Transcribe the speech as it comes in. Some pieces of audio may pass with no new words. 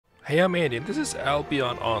Hey, I'm Andy, and this is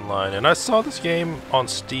Albion Online, and I saw this game on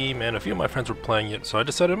Steam, and a few of my friends were playing it, so I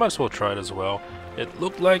decided I might as well try it as well. It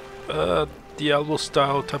looked like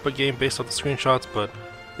Diablo-style type of game based on the screenshots, but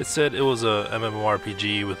it said it was a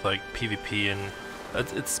MMORPG with like PvP, and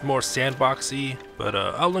it's more sandboxy, but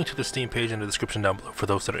I'll link to the Steam page in the description down below for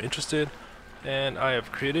those that are interested. And I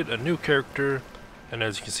have created a new character, and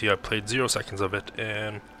as you can see, I played 0 seconds of it,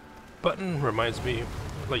 and Button reminds me,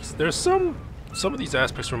 like, there's some of these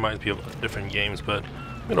aspects reminds me of different games, but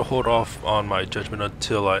I'm gonna hold off on my judgment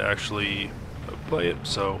until I actually play it.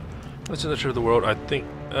 So let's enter the world. I think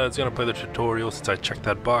it's gonna play the tutorial since I checked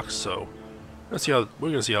that box. So we're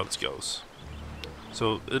gonna see how this goes.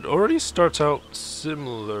 So it already starts out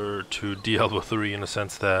similar to Diablo 3 in the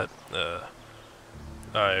sense that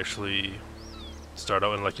I actually start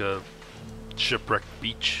out in like a shipwrecked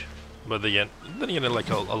beach, but then again, like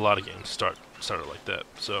a lot of games started like that.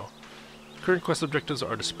 So current quest objectives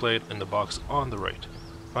are displayed in the box on the right.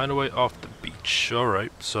 Find a way off the beach.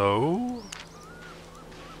 Alright, so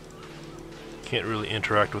can't really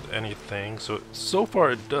interact with anything. So far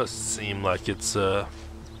it does seem like it's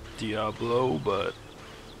Diablo, but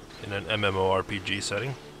in an MMORPG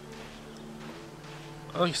setting.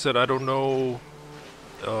 Like I said, I don't know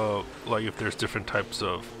like if there's different types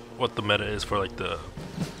of what the meta is for like the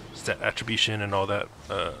stat attribution and all that.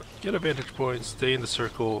 Get a vantage point, stay in the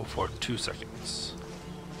circle for 2 seconds.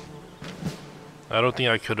 I don't think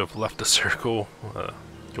I could have left the circle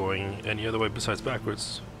going any other way besides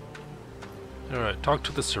backwards. Alright, talk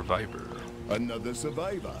to the survivor. Another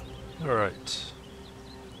survivor. Alright.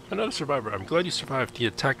 Another survivor. I'm glad you survived the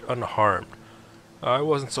attack unharmed. I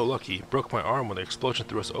wasn't so lucky. Broke my arm when the explosion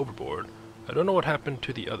threw us overboard. I don't know what happened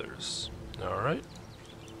to the others. Alright.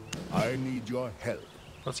 I need your help.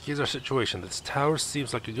 Let's gauge our situation. This tower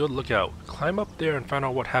seems like a good lookout. Climb up there and find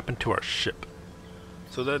out what happened to our ship.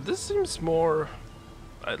 So this seems more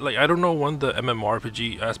I don't know when the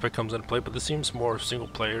MMORPG aspect comes into play, but this seems more single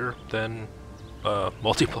player than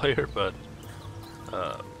multiplayer. But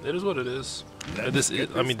it is what it is. This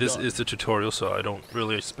is the tutorial, so I don't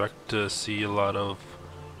really expect to see a lot of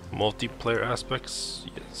multiplayer aspects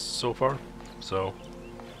so far. So.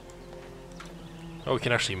 Oh, we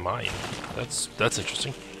can actually mine. That's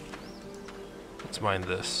interesting. Let's mine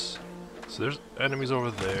this. So there's enemies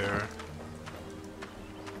over there.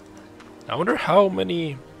 I wonder how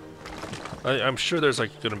many. I'm sure there's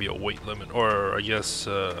like gonna be a weight limit, or I guess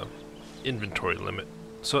inventory limit.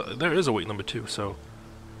 So there is a weight limit too. So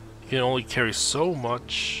you can only carry so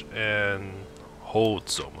much and hold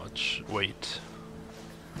so much weight.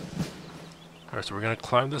 Alright, so we're gonna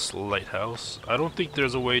climb this lighthouse. I don't think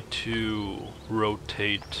there's a way to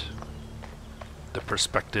rotate the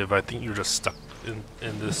perspective. I think you're just stuck in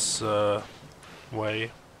this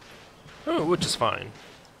way. Oh, which is fine.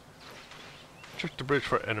 Check the bridge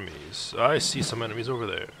for enemies. I see some enemies over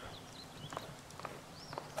there.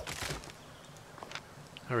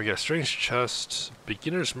 There we go. Strange chest.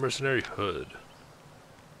 Beginner's mercenary hood.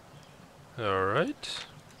 Alright.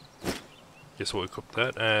 Guess we'll equip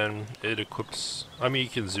that, and it equips. I mean, you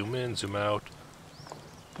can zoom in, zoom out.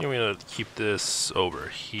 I'm gonna keep this over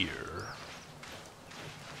here.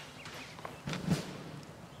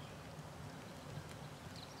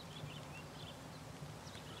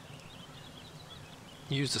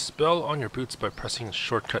 Use the spell on your boots by pressing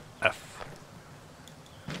shortcut F.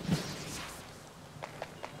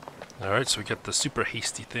 Alright, so we got the super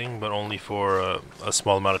hasty thing, but only for a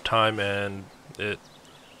small amount of time, and it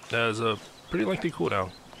has a pretty lengthy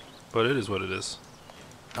cooldown, but it is what it is.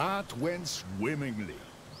 That went swimmingly.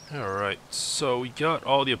 Alright, so we got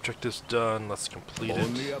all the objectives done. Let's complete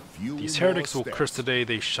Only it. a few These more heretics will steps. curse the day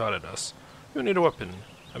they shot at us. We don't need a weapon.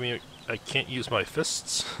 I mean, I can't use my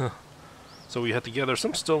fists. So we had to gather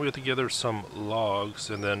some stone, we had to gather some logs,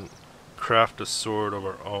 and then craft a sword of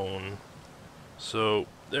our own. So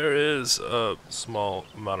there is a small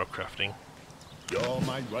amount of crafting. You're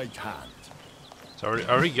my right hand. So I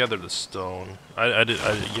already gathered the stone. I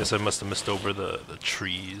guess I must have missed over the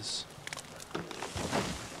trees.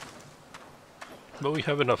 But we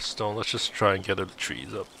have enough stone. Let's just try and gather the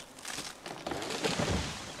trees up.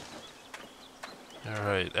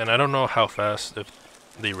 Alright, and I don't know how fast if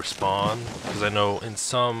they respawn, because I know in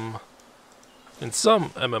some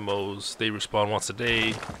MMOs they respawn once a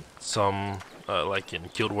day. Some like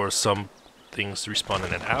in Guild Wars, some things respawn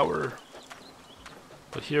in an hour.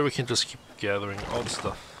 But here we can just keep gathering all the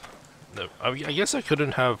stuff. No, I guess I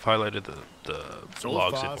couldn't have highlighted the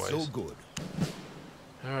logs So far, anyways. so good.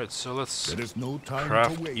 Alright, so let's There is no time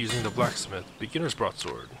craft to waste. using the blacksmith. Beginner's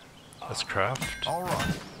broadsword. Let's craft. All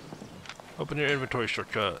right. Open your inventory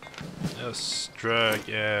shortcut. Yes, drag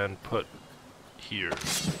and put here.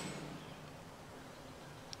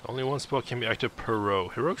 Only one spell can be active per row.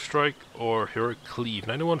 Heroic Strike or Heroic Cleave.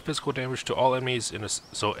 91 physical damage to all enemies in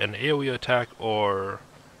so an AoE attack or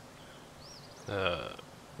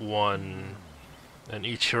one, and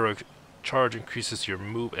each heroic charge increases your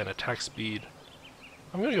move and attack speed.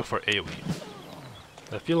 I'm gonna go for AoE.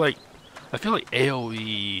 I feel like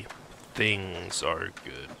AoE things are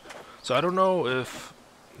good. So I don't know if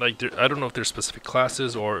I don't know if there's specific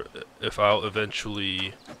classes or if I'll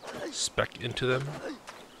eventually spec into them.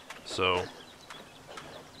 So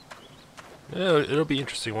yeah, it'll be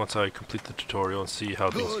interesting once I complete the tutorial and see how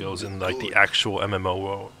things goes in like the actual MMO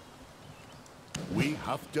world. We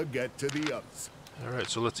have to get to the others. Alright,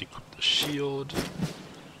 so let's equip the shield.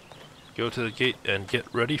 Go to the gate and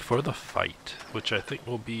get ready for the fight, which I think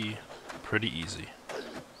will be pretty easy.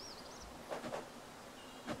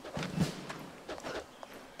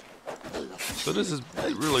 So this is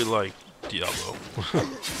really like Diablo,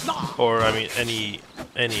 or I mean any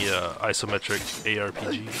isometric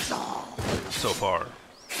ARPG so far.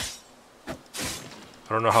 I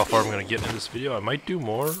don't know how far I'm gonna get in this video. I might do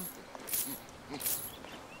more.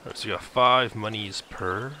 Alright, so you got 5 monies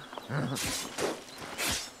per.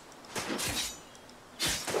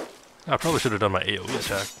 I probably should have done my AoE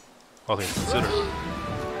attack, all things considered.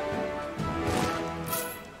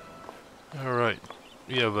 Alright,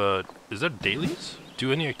 we have is that dailies?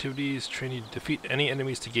 Do any activities, training, defeat any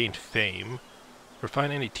enemies to gain fame, or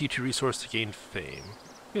find any T2 resource to gain fame.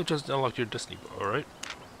 You'll just unlock your Destiny board, alright?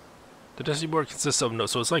 The Destiny board consists of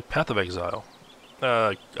nodes, so it's like Path of Exile.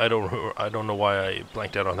 I don't know why I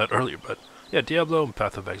blanked out on that earlier, but yeah, Diablo and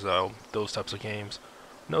Path of Exile, those types of games.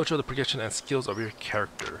 Nodes show the progression and skills of your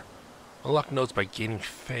character. Unlock nodes by gaining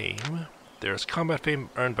fame. There's combat fame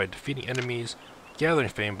earned by defeating enemies. Gathering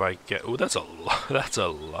fame by oh, that's a lot. That's a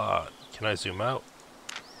lot. Can I zoom out?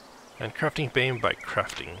 And crafting fame by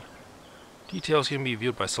crafting. Details can be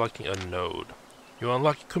viewed by selecting a node. You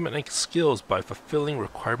unlock equipment and skills by fulfilling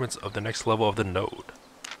requirements of the next level of the node.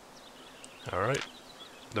 Alright.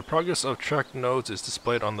 The progress of tracked nodes is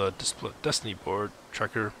displayed on the Destiny board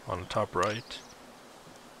tracker on the top right.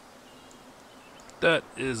 That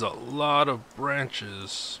is a lot of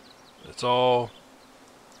branches. It's all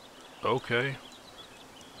okay.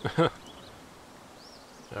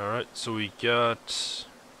 Alright, so we got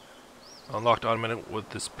unlocked automatic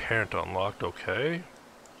with this parent unlocked, okay.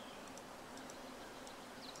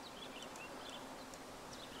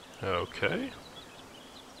 Okay.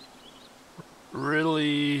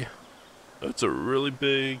 Really, that's a really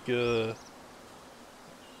big,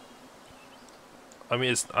 I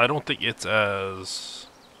mean, I don't think it's as,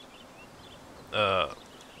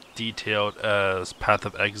 detailed as Path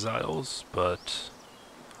of Exiles, but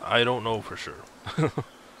I don't know for sure.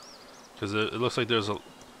 Because it looks like there's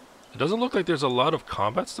it doesn't look like there's a lot of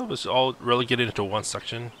combat stuff. It's all relegated into one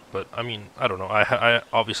section, but I mean, I don't know. I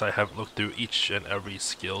obviously I haven't looked through each and every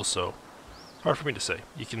skill, so hard for me to say.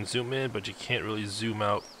 You can zoom in, but you can't really zoom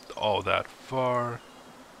out all that far.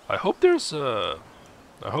 I hope there's a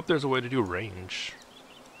way to do range.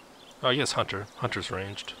 Oh, I guess Hunter's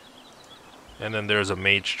ranged. And then there's a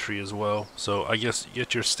mage tree as well. So I guess you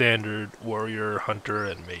get your standard warrior, hunter,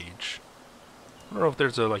 and mage. I don't know if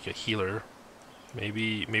there's like a healer.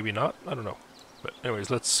 Maybe not. I don't know. But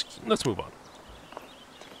anyways, let's move on.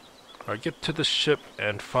 Alright, get to the ship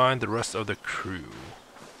and find the rest of the crew.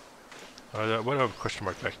 Why do I have a question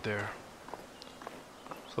mark back there?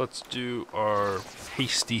 So let's do our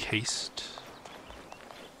hasty haste.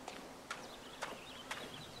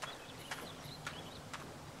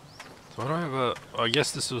 So why do I have a... I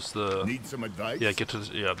guess this was the... Need some advice? Yeah,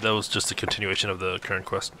 yeah, that was just a continuation of the current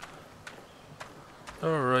quest.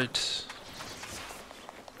 Alright.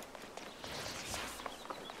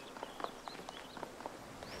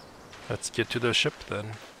 Let's get to the ship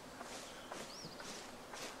then.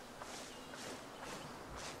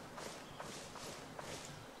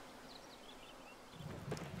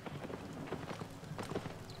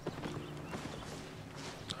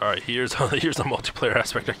 Alright, here's the multiplayer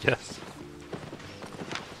aspect, I guess.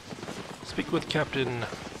 Speak with Captain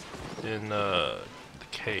in the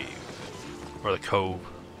cave, or the cove.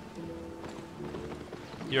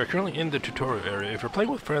 You are currently in the tutorial area. If you're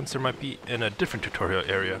playing with friends, there might be in a different tutorial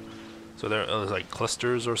area. So there's like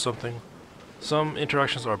clusters or something. Some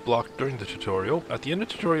interactions are blocked during the tutorial. At the end of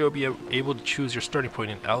the tutorial, you'll be able to choose your starting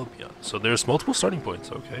point in Albion. So there's multiple starting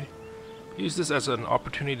points, okay. Use this as an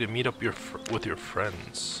opportunity to meet up with your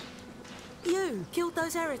friends. You killed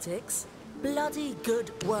those heretics? Bloody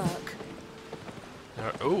good work.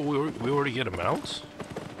 Oh, we already get a mount?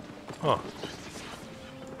 Huh.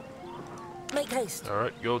 Make haste.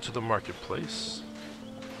 Alright, go to the marketplace.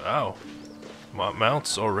 Wow.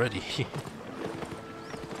 Mounts already.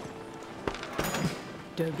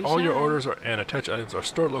 Don't be All shy. your orders and attached items are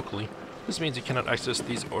stored locally. This means you cannot access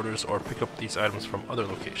these orders or pick up these items from other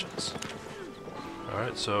locations.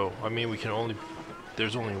 Alright, so, I mean, we can only...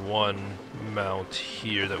 There's only one mount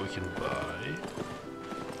here that we can buy.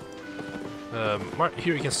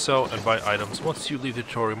 Here you can sell and buy items. Once you leave the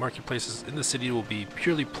tutorial, marketplaces in the city will be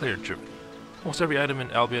purely player-driven. Almost every item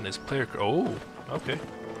in Albion is player... Oh, okay.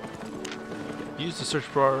 Use the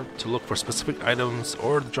search bar to look for specific items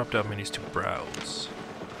or the drop-down menus to browse.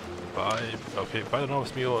 Buy... Okay, buy the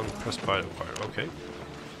novice mule and press buy to acquire. Okay.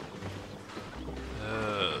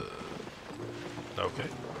 Okay.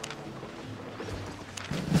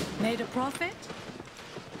 Made a profit?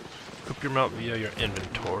 Equip your mount via your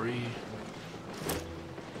inventory.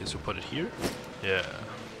 Guess we'll put it here? Yeah.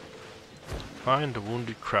 Find a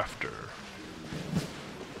wounded crafter.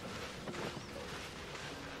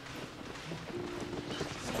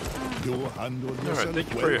 Alright,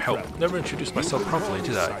 thank you for your help. Never introduced myself properly,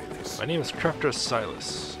 did I? My name is Crafter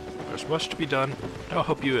Silas. There's much to be done, and I'll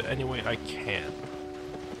help you in any way I can.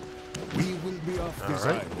 We will be off this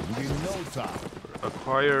island in no time.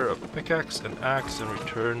 Acquire a pickaxe, an axe, and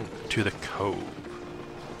return to the cove.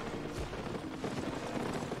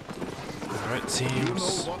 Alright,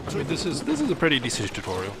 seems... I mean, this is a pretty decent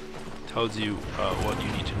tutorial. Tells you what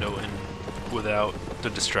you need to know without the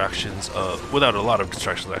distractions of... Without a lot of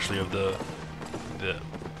distractions, actually, of the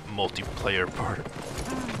multiplayer part.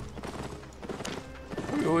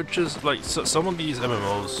 Which is, like, some of these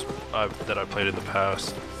MMOs that I've played in the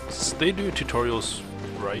past, they do tutorials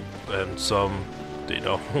right, and some they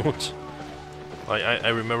don't. Like, I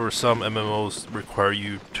remember some MMOs require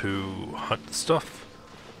you to hunt stuff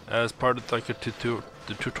as part of, like, the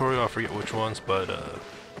tutorial. I forget which ones, but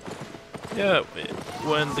yeah,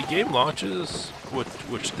 when the game launches,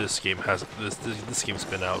 which this game has, this game's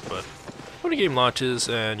been out, but when the game launches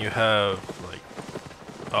and you have like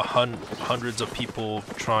hundreds of people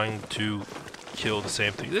trying to kill the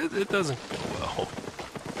same thing, it doesn't go well.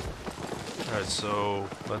 Alright, so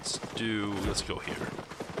let's go here.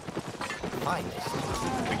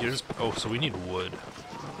 Figures. Oh, so we need wood.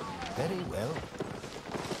 Very well.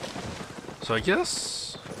 So I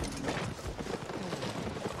guess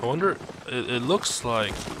I wonder. It looks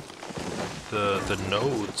like the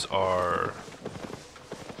nodes are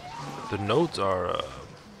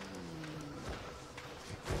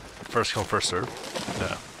first come first serve.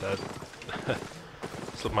 Yeah, that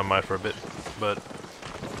slipped my mind for a bit, but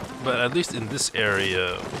at least in this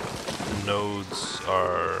area, the nodes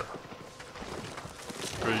are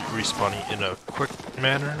respawning in a quick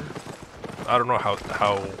manner. I don't know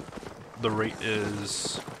how the rate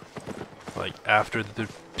is like after the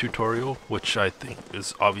tutorial, which I think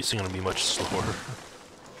is obviously going to be much slower.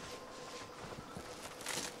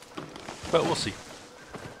 But we'll see.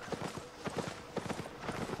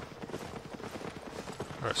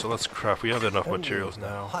 Alright, so let's craft. We have enough materials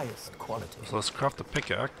now. Highest quality. So let's craft the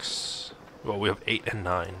pickaxe. Well, we have 8 and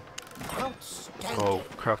 9. Oh,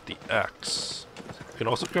 craft the axe. We can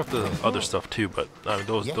also craft the other stuff too, but I mean,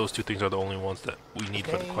 those two things are the only ones that we need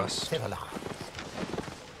for the quest.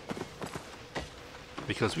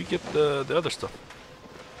 Because we get the other stuff.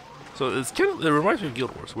 So it's kind of, it reminds me of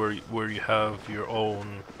Guild Wars, where you have your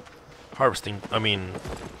own harvesting. I mean,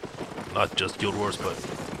 not just Guild Wars, but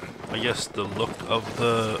I guess the look of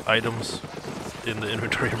the items in the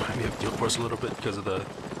inventory remind me of Guild Wars a little bit because of the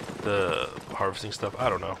harvesting stuff. I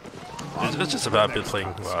don't know. It's just about been playing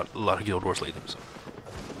a lot of Guild Wars lately. So.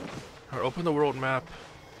 Alright, open the world map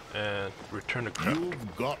and return to craft.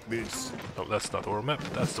 You've got this. Oh, that's not the world map.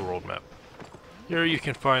 That's the world map. Here you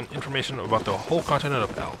can find information about the whole continent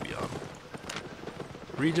of Albion.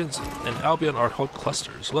 Regions in Albion are called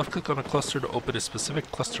clusters. Left click on a cluster to open a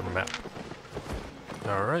specific cluster map.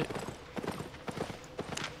 Alright.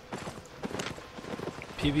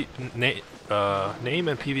 Name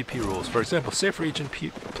and PvP rules. For example, safe region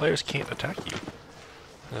players can't attack you.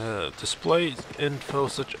 Display info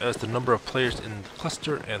such as the number of players in the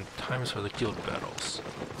cluster and times for the guild battles.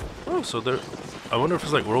 Oh, so there... I wonder if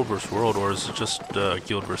it's like world versus world or is it just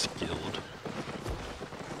guild versus guild.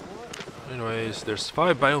 Anyways, there's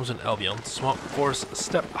 5 biomes in Albion: swamp, forest,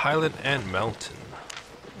 steppe, highland, and mountain.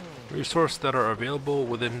 Resources that are available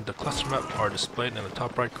within the cluster map are displayed in the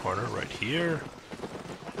top right corner right here.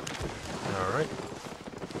 Alright.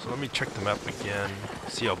 So let me check the map again,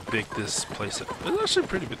 see how big this place is. It's actually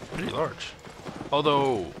pretty large.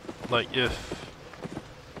 Although, like, if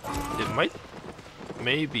it might,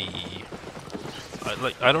 maybe,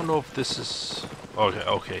 I don't know if this is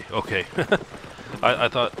okay. I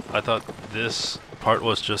thought this part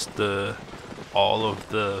was just the all of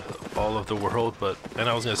the world, but and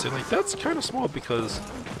I was gonna say like that's kind of small because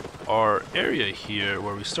our area here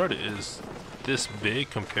where we started is this big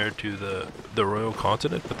compared to the royal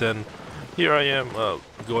continent, but then here I am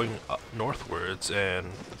going up northwards,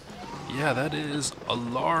 and yeah, that is a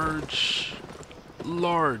large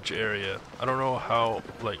area. I don't know how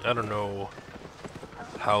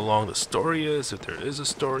how long the story is, if there is a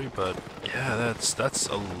story, but yeah, that's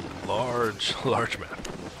a large map.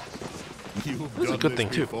 You've That's a done good this thing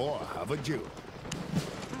too. before, haven't you?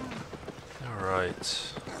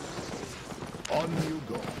 Alright. On you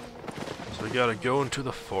go. So we gotta go into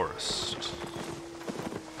the forest.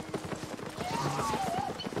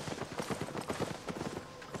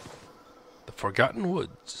 The Forgotten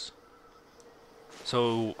Woods.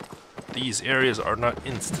 So these areas are not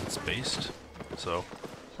instance-based. So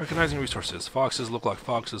recognizing resources. Foxes look like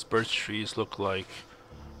foxes. Birch trees look like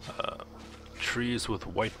trees with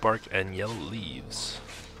white bark and yellow leaves.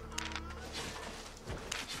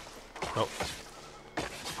 Oh.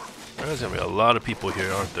 There's gonna be a lot of people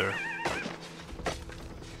here, aren't there?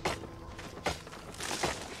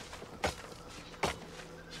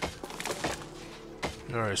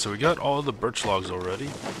 Alright, so we got all the birch logs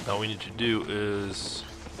already. Now what we need to do is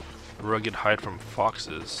rugged hide from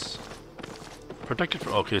foxes. Protected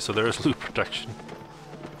from... Okay, so there is loot protection.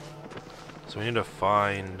 So we need to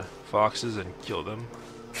find foxes and kill them.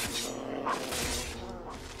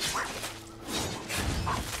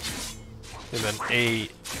 And then A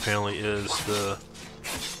apparently is the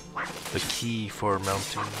key for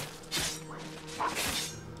mounting.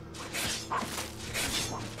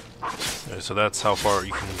 Okay, so that's how far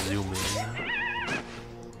you can zoom in.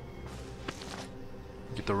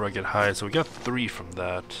 Get the rugged hide. So we got 3 from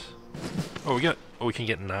that. Oh, we can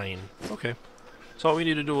get 9. Okay. So all we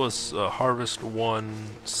need to do is harvest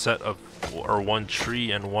one set of, or one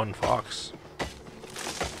tree and one fox.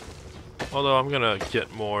 Although I'm gonna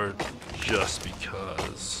get more just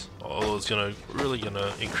because, although it's really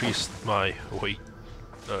gonna increase my weight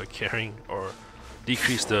carrying, or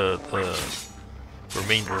decrease the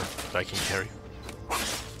remainder that I can carry.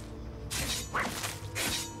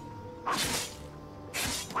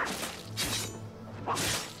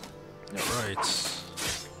 Alright.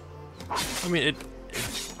 I mean, it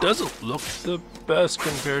doesn't look the best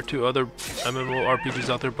compared to other MMORPGs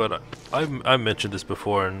out there, but I've mentioned this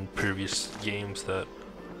before in previous games that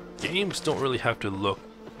games don't really have to look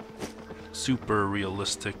super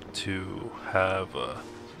realistic to have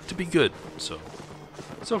to be good. So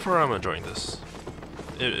far I'm enjoying this.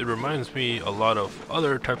 It reminds me a lot of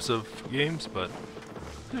other types of games, but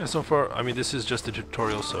yeah, so far, I mean, this is just a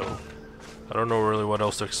tutorial, so I don't know really what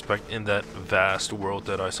else to expect in that vast world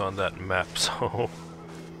that I saw on that map, so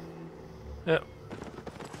yeah.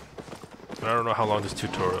 I don't know how long this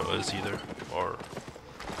tutorial is either, or...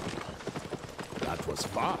 That was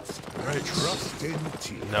fast. Right. Trust in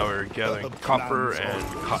team. Now we're gathering copper and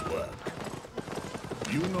cotton.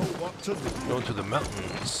 You know what to do. Going to the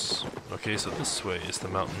mountains. Okay, so this way is the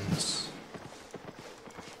mountains.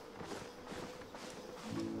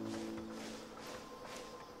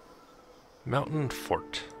 Mountain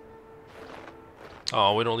Fort.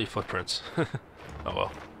 Oh, we don't leave footprints. Oh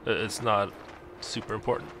well, it's not super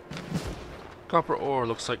important. Copper ore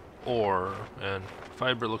looks like ore, and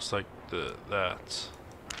fiber looks like that.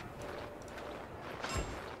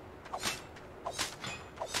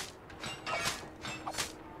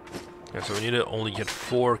 Yeah, so we need to only get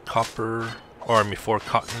 4 copper, or I mean 4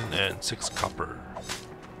 cotton and 6 copper.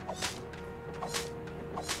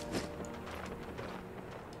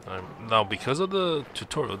 Now, because of the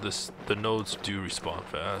tutorial, the nodes do respawn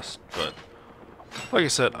fast, but like I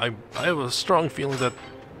said, I have a strong feeling that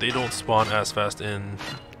they don't spawn as fast in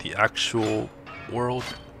the actual world.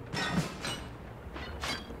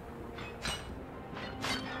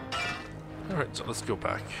 Alright, so let's go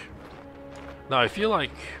back. Now I feel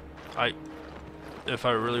like if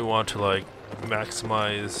I really want to like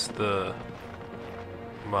maximize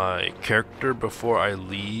my character before I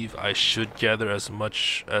leave, I should gather as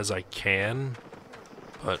much as I can,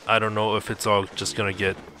 but I don't know if it's all just gonna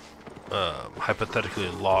get hypothetically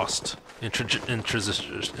lost in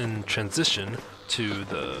transition to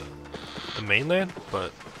the mainland,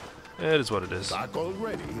 but it is what it is. Back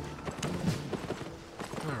already.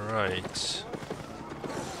 Alright.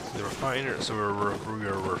 The refiner, so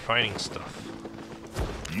we're refining stuff.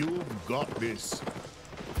 You've got this.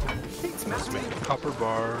 Let's make a copper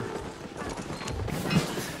bar.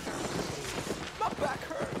 My back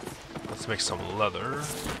hurts. Let's make some leather.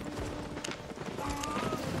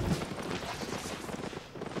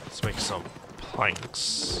 Let's make some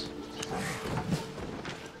planks.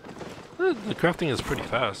 The crafting is pretty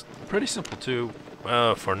fast, pretty simple too.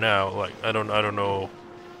 For now, like I don't know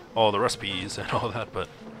all the recipes and all that, but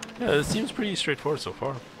yeah, it seems pretty straightforward so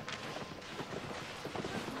far.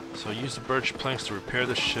 So use the birch planks to repair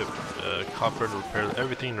the ship, copper to repair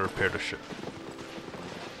everything to repair the ship.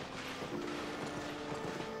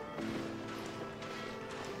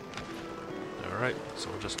 Alright, so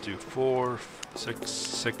we'll just do 4, 6,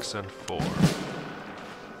 6, and 4.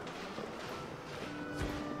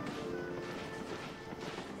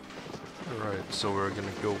 Alright, so we're gonna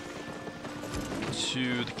go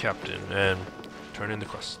to the captain and turn in the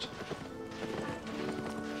quest.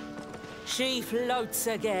 She floats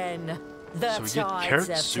again. The So we get tides carrot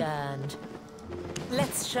have soup. turned.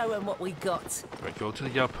 Let's show him what we got. Alright, go to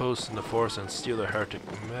the outpost in the forest and steal the heretic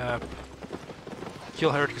map.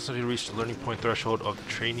 Kill heretics until you reach the learning point threshold of the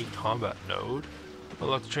trainee combat node.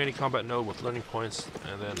 Unlock the trainee combat node with learning points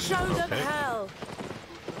and then Show them okay. hell.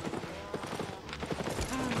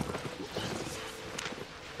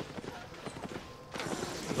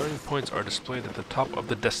 Learning points are displayed at the top of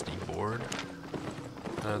the destiny board.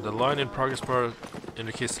 The line in progress bar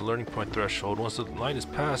indicates the learning point threshold. Once the line is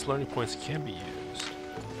passed, learning points can be used.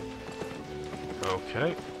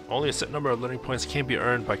 Okay. Only a set number of learning points can be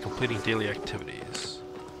earned by completing daily activities.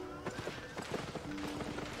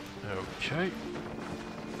 Okay.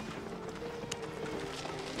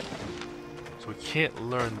 So we can't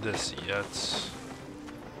learn this yet.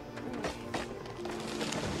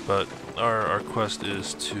 But our quest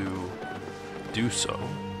is to do so.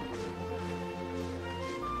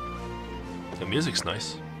 The music's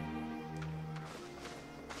nice.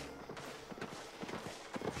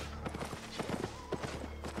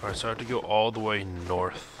 Alright, so I have to go all the way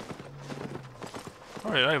north.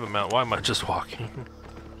 Alright, I have a mount. Why am I just walking?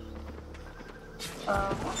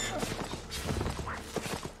 Okay,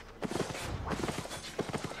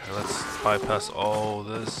 let's bypass all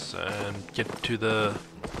this and get to the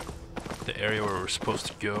area where we're supposed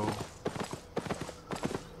to go.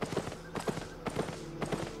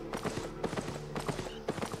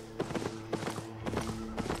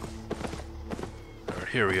 Alright,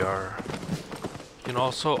 here we are. You can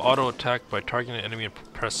also auto attack by targeting an enemy and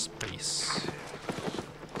press space.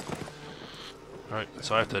 Alright,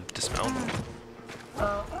 so I have to dismount.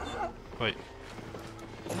 Wait.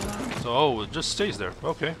 So, oh, it just stays there.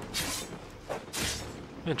 Okay.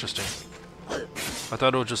 Interesting. I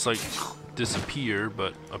thought it would just like disappear,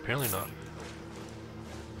 but apparently not.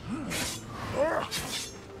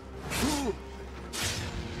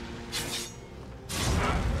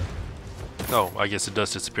 Oh, I guess it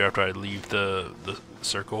does disappear after I leave the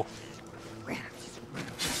circle.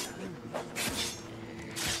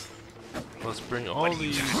 Let's bring all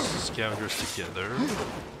these scavengers together.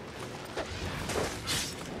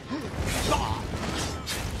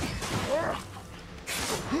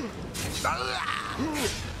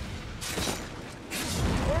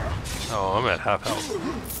 Oh, I'm at half health.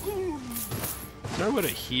 Is there a way to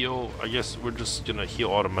heal? I guess we're just gonna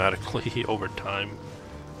heal automatically over time.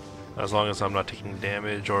 As long as I'm not taking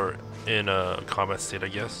damage or in a combat state, I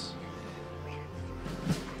guess.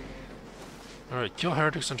 Alright, kill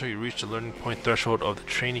heretics until you reach the learning point threshold of the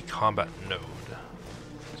trainee combat node.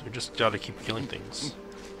 So we just gotta keep killing things.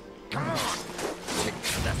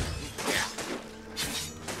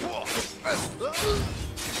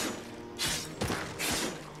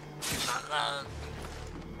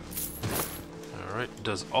 Alright,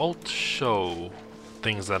 does alt show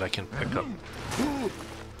things that I can pick up?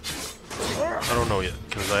 I don't know yet,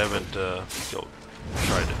 because I haven't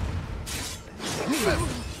tried it.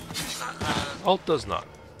 Alt does not.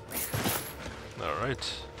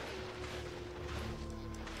 Alright.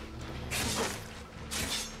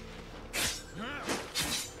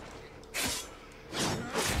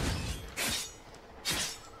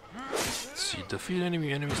 Let's see, defeat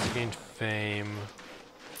enemy enemies to gain fame.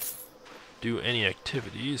 Do any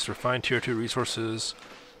activities, refine tier 2 resources,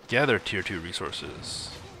 gather tier 2 resources.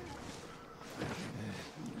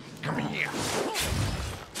 Come here.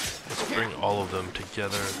 Let's bring all of them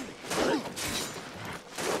together.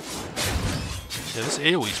 Yeah, this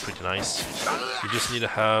AoE is pretty nice. You just need to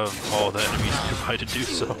have all the enemies nearby to do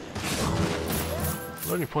so.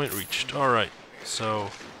 Learning point reached. Alright, so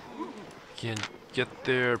you can get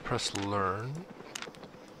there, press learn.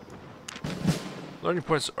 Learning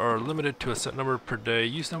points are limited to a set number per day.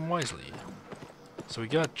 Use them wisely. So we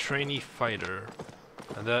got trainee fighter,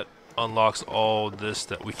 and that unlocks all this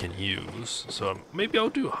that we can use. So maybe I'll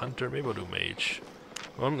do hunter, maybe I'll do mage.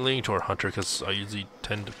 Well, I'm leaning toward hunter because I usually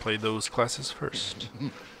tend to play those classes first.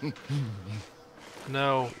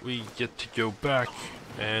 Now we get to go back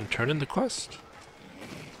and turn in the quest.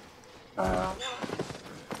 I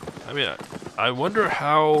mean, I wonder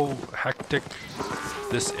how hectic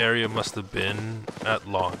this area must have been at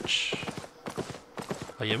launch.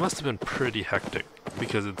 Like, it must have been pretty hectic,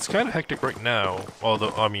 because it's kind of hectic right now,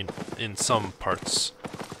 although, I mean, in some parts.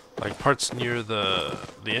 Like, parts near the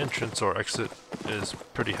entrance or exit is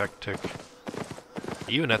pretty hectic,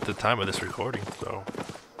 even at the time of this recording, so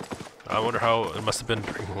I wonder how it must have been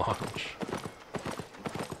during launch.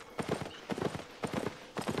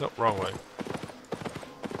 Nope, wrong way.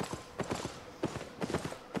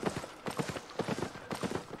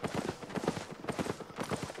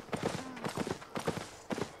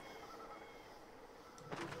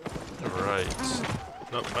 Alright.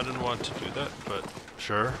 Nope, I didn't want to do that, but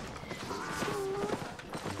sure.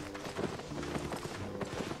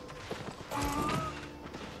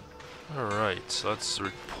 Alright, let's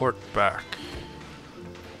report back.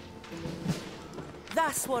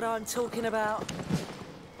 That's what I'm talking about.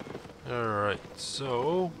 Alright,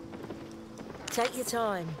 so Take your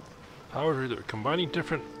time. power reader. Combining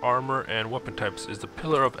different armor and weapon types is the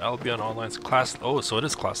pillar of Albion Online's class. Oh, so it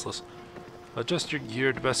is classless. Adjust your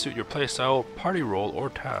gear to best suit your playstyle, party role, or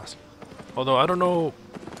task. Although I don't know,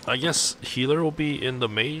 I guess healer will be in the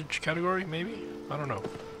mage category, maybe? I don't know.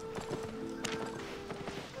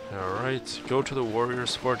 Alright, go to the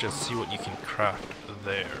Warrior's Forge and see what you can craft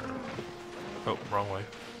there. Oh, wrong way.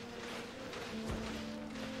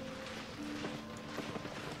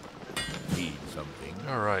 Need something.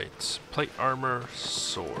 Alright, plate armor,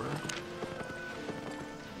 sword.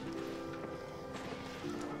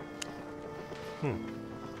 We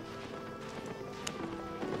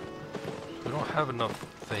don't have enough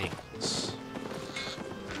things.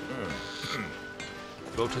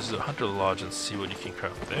 Go to the Hunter Lodge and see what you can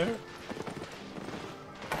craft there.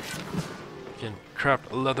 You can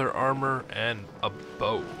craft leather armor and a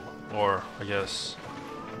bow. Or, I guess,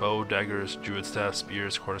 bow, daggers, druid staffs,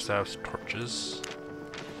 spears, quarterstaffs, torches.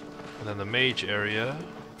 And then the mage area,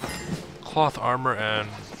 cloth armor and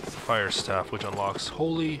fire staff, which unlocks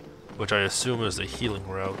holy, which I assume is the healing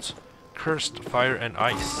route, cursed, fire, and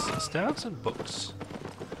ice, staves and books.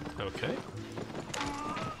 Okay.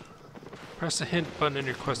 Press the hint button in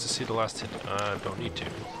your quest to see the last hint. Don't need to.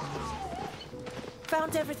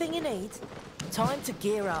 Found everything you need? Time to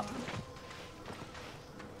gear up.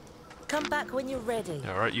 Come back when you're ready.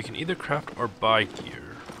 Alright, you can either craft or buy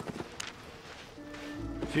gear.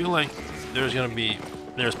 I feel like there's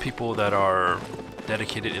people that are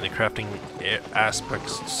dedicated in the crafting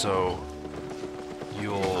aspects, so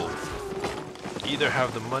you'll either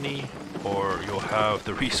have the money or you'll have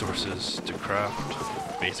the resources to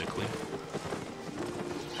craft, basically.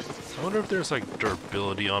 I wonder if there's like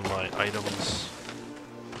durability on my items.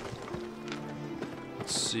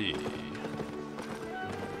 Let's see.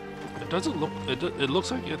 It doesn't look. It looks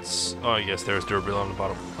like it's. Oh, yes, there's durability on the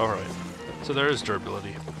bottom. All right, so there is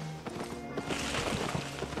durability.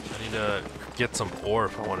 I need to get some ore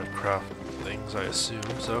if I want to craft things. I assume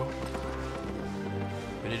so.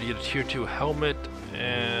 We need to get a tier 2 helmet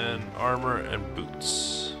and armor and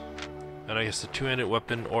boots, and I guess the two-handed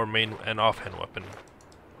weapon or main and offhand weapon.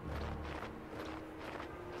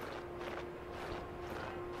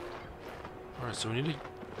 Alright, so we need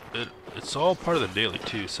to... It's all part of the daily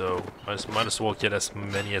too, so I just might as well get as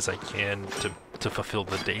many as I can to fulfill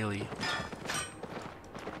the daily.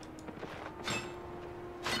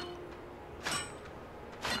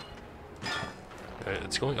 Okay,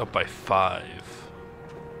 it's going up by 5.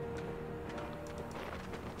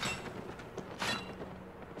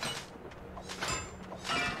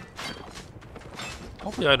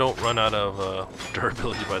 Hopefully I don't run out of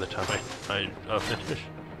durability by the time I finish.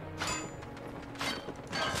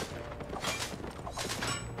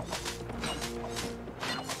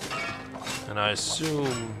 And I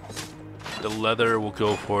assume the leather will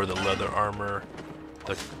go for the leather armor,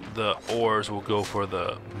 the ores will go for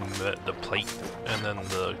the plate, and then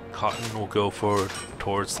the cotton will go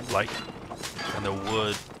towards the light, and the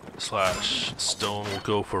wood / stone will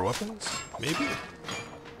go for weapons, maybe?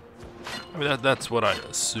 I mean, that's what I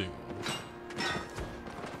assume.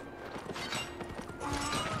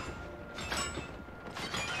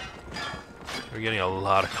 We're getting a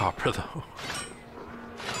lot of copper though.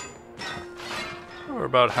 We're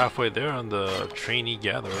about halfway there on the trainee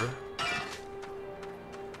gatherer.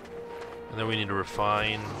 And then we need to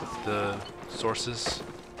refine the sources.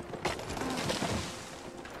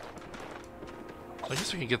 So I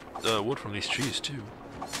guess we can get wood from these trees too.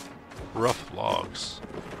 Rough logs.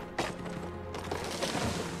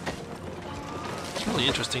 It's really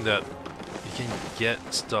interesting that you can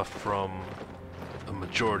get stuff from the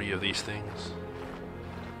majority of these things.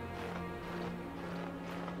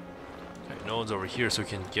 Okay, no one's over here, so we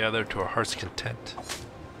can gather to our heart's content.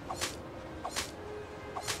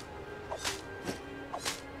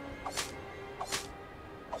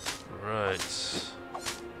 Right.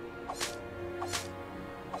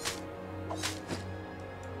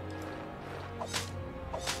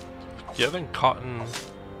 Gathering cotton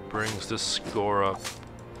brings this score up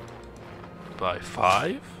by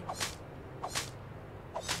 5?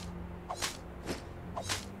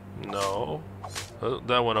 No.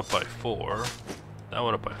 That went up by 4. That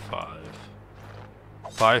went up by 5.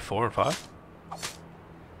 5, 4, and 5?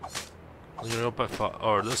 We're gonna go up by 5.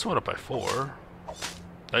 Or this went up by 4.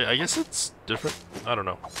 I guess it's different. I don't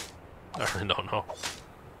know. I really don't know.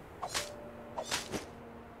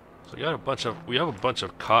 So we have a bunch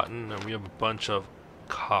of cotton and we have a bunch of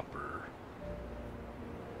copper.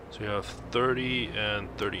 So we have 30 and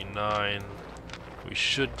 39. We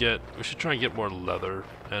should try and get more leather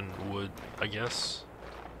and wood, I guess.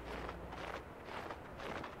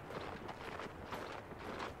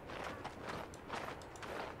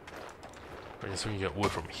 I guess we can get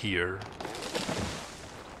wood from here.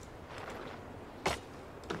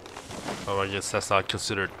 Oh, I guess that's not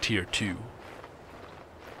considered tier 2.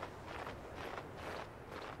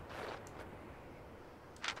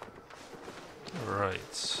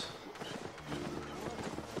 Alright.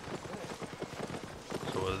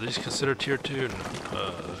 So are these considered tier 2?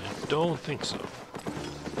 I don't think so.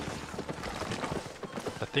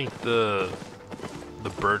 I think the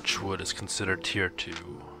birch wood is considered tier 2.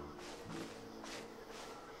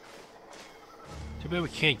 Too bad we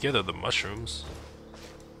can't gather the mushrooms.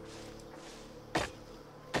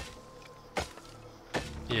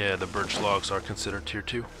 Yeah, the birch logs are considered tier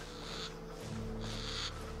 2.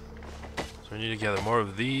 So we need to gather more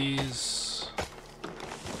of these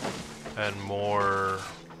and more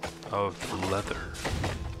of the leather.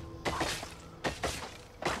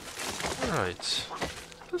 Alright.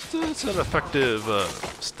 That's an effective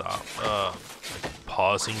stop.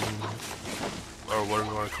 Pausing, or whatever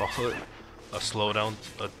you want to call it. A slowdown,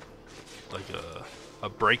 like a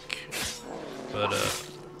break. But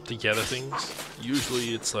to gather things,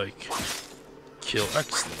 usually it's like kill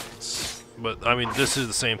X things. But I mean, this is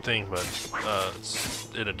the same thing, but it's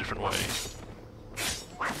in a different way.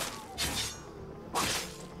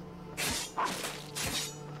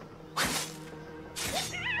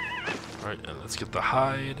 Alright, and let's get the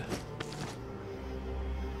hide.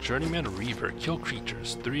 Journeyman Reaver, kill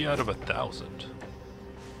creatures, 3 out of 1,000.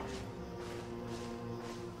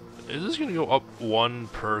 Is this gonna go up 1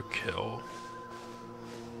 per kill?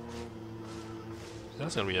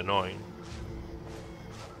 That's gonna be annoying.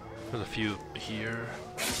 There's a few here.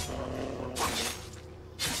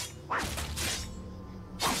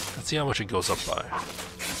 Let's see how much it goes up by.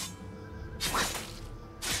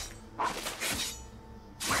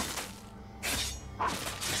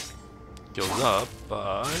 Goes up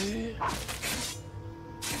by...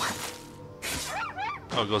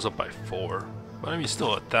 Oh, it goes up by 4. But I mean,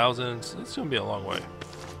 still 1,000. It's gonna be a long way.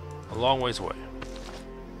 A long ways away.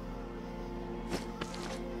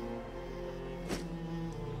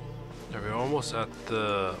 Yeah, we're almost at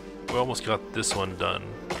the... We almost got this one done.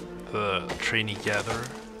 The trainee gatherer.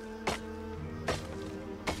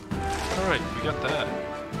 Alright, we got that.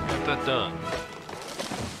 We got that done.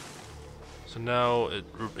 So now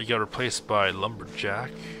it got replaced by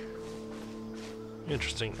lumberjack.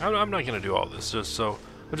 Interesting. I'm not gonna do all this, just so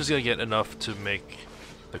we're just gonna get enough to make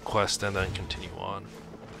the quest and then continue on.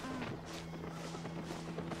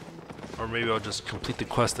 Or maybe I'll just complete the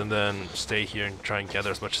quest and then stay here and try and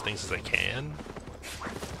gather as much things as I can.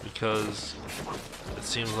 Because it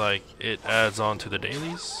seems like it adds on to the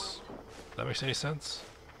dailies. If that makes any sense?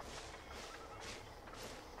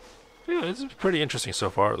 Yeah, it's pretty interesting so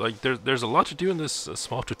far. Like, there's a lot to do in this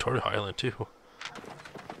small tutorial island too.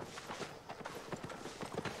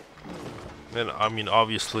 And I mean,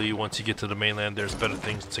 obviously, once you get to the mainland, there's better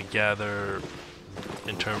things to gather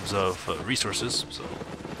in terms of resources. So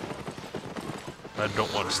I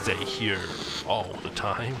don't want to stay here all the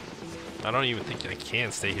time. I don't even think I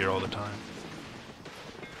can stay here all the time.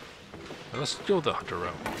 Now let's go the hunter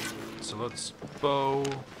route. So let's bow.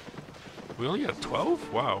 We only got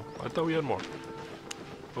 12? Wow, I thought we had more.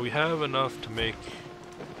 But we have enough to make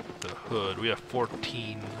the hood. We have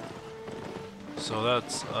 14. So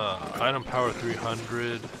that's item power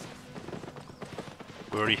 300.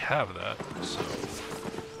 We already have that, so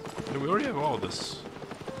we already have all of this.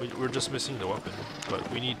 We're just missing the weapon, but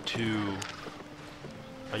we need to.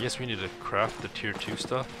 I guess we need to craft the tier 2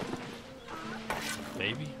 stuff.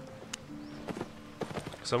 Maybe.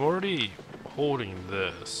 Cause I'm already holding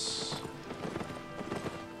this.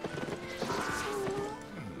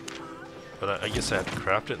 But I guess I have to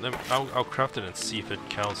craft it, and then I'll craft it and see if it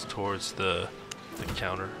counts towards the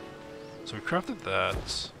counter. So we crafted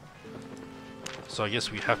that. So I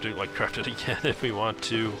guess we have to like craft it again if we want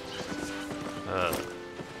to.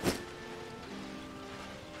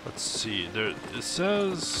 Let's see. There it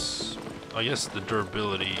says, I guess the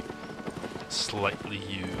durability slightly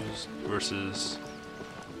used versus.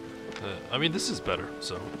 I mean, this is better.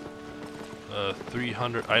 So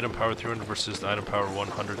 300 item power 300 versus the item power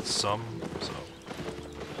 100 some. So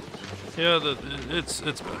yeah, it's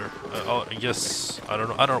better. I guess I don't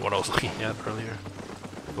know what I was looking at earlier.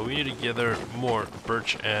 But we need to gather more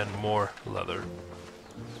birch and more leather.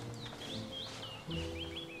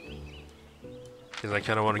 Because I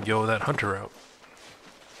kind of want to go that hunter route.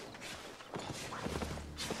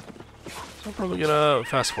 So I'm probably gonna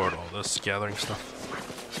fast forward all this gathering stuff.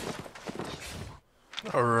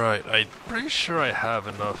 Alright, I'm pretty sure I have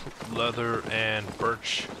enough leather and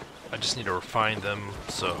birch. I just need to refine them,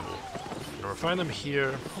 so I'm gonna refine them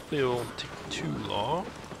here. Hopefully it won't take too long.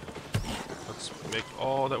 Let's make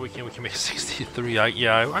all that we can. We can make 63.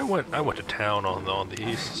 I went to town on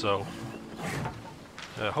these, so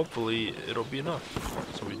hopefully it'll be enough.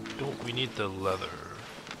 So we need the leather.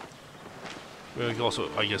 We can also,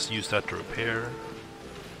 I guess, use that to repair.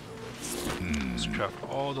 Let's craft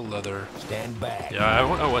all the leather. Stand back. Yeah,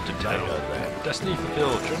 I went to town. Destiny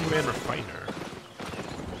fulfilled. Journeyman refiner.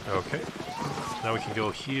 Okay. Now we can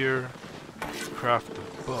go here, craft the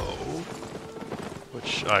bow,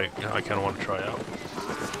 which I kind of want to try out.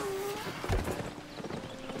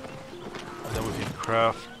 And then we can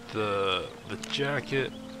craft the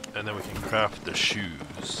jacket, and then we can craft the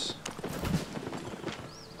shoes.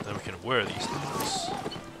 Then we can wear these things.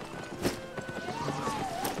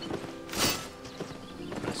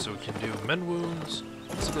 Right, so we can do mend wounds.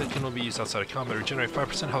 This ability can only be used outside of combat. Regenerate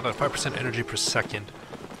 5% health and 5% energy per second.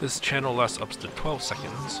 This channel lasts up to 12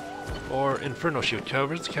 seconds. Or Inferno Shield.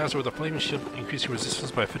 Covers the caster with a flaming shield, increasing resistance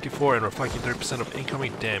by 54 and reflecting 30% of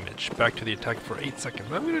incoming damage back to the attack for 8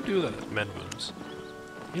 seconds. I'm gonna do that. Mend wounds.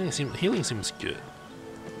 Healing seems good.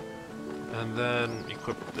 And then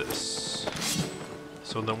equip this.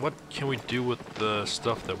 So then what can we do with the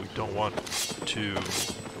stuff that we don't want to...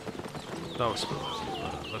 No,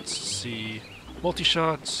 let's see.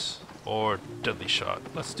 Multi-shots or deadly shot.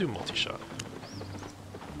 Let's do multi-shot.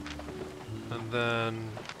 And then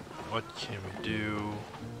what can we do?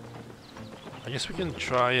 I guess we can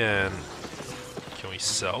try and... Can we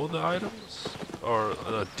sell the items? Or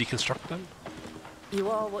deconstruct them? You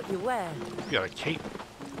are what you wear. We got a cape.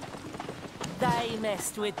 They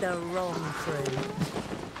messed with the wrong crew.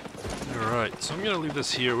 Alright, so I'm gonna leave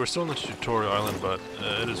this here. We're still on the tutorial island, but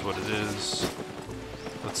it is what it is.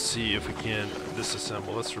 Let's see if we can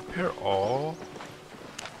disassemble. Let's repair all.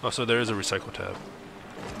 Oh, so there is a recycle tab.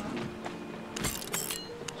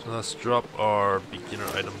 So let's drop our beginner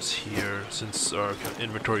items here, since our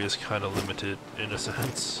inventory is kind of limited in a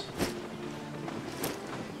sense.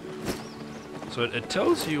 So it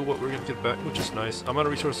tells you what we're going to get back, which is nice. Amount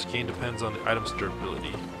of resources gained depends on the item's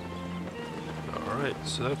durability. Alright,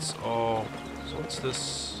 so that's all. So what's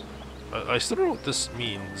this? I still don't know what this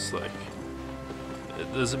means. Like,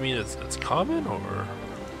 does it mean it's common, or?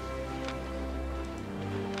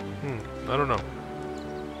 I don't know.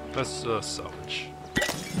 Let's salvage.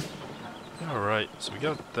 Alright, so we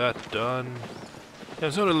got that done. Yeah,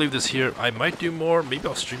 I'm just gonna leave this here. I might do more. Maybe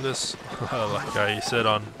I'll stream this, like I said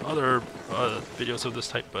on other videos of this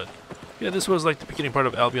type. But yeah, this was like the beginning part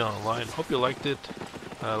of Albion Online. Hope you liked it.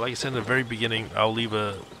 Like I said in the very beginning, I'll leave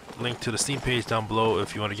a link to the Steam page down below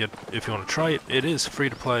if you want to try it. It is free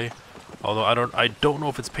to play. Although I don't know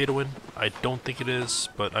if it's pay to win. I don't think it is.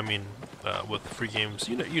 But I mean, with free games,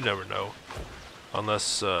 you never know,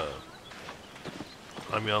 unless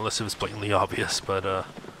unless it was blatantly obvious. But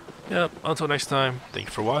yeah, until next time, thank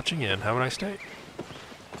you for watching and have a nice day.